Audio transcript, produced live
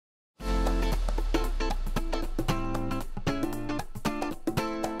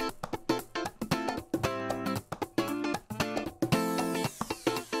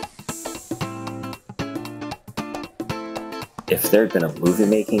If there had been a movie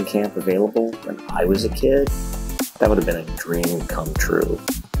making camp available when I was a kid, that would have been a dream come true.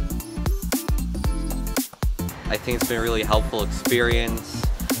 I think it's been a really helpful experience,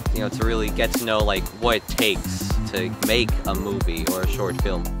 to really get to know like what it takes to make a movie or a short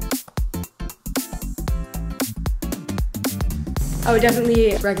film. I would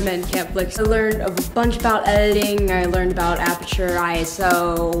definitely recommend Camp Flix. I learned a bunch about editing, I learned about aperture,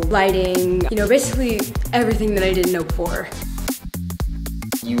 ISO, lighting, basically everything that I didn't know before.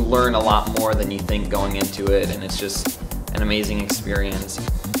 You learn a lot more than you think going into it, and it's just an amazing experience.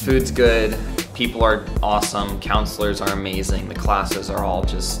 Food's good, people are awesome, counselors are amazing, the classes are all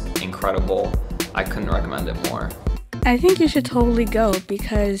just incredible. I couldn't recommend it more. I think you should totally go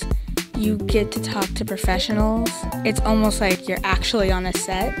because you get to talk to professionals. It's almost like you're actually on a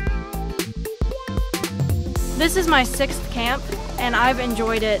set. This is my 6th camp, and I've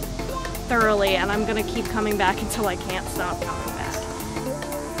enjoyed it thoroughly, and I'm going to keep coming back until I can't stop coming back.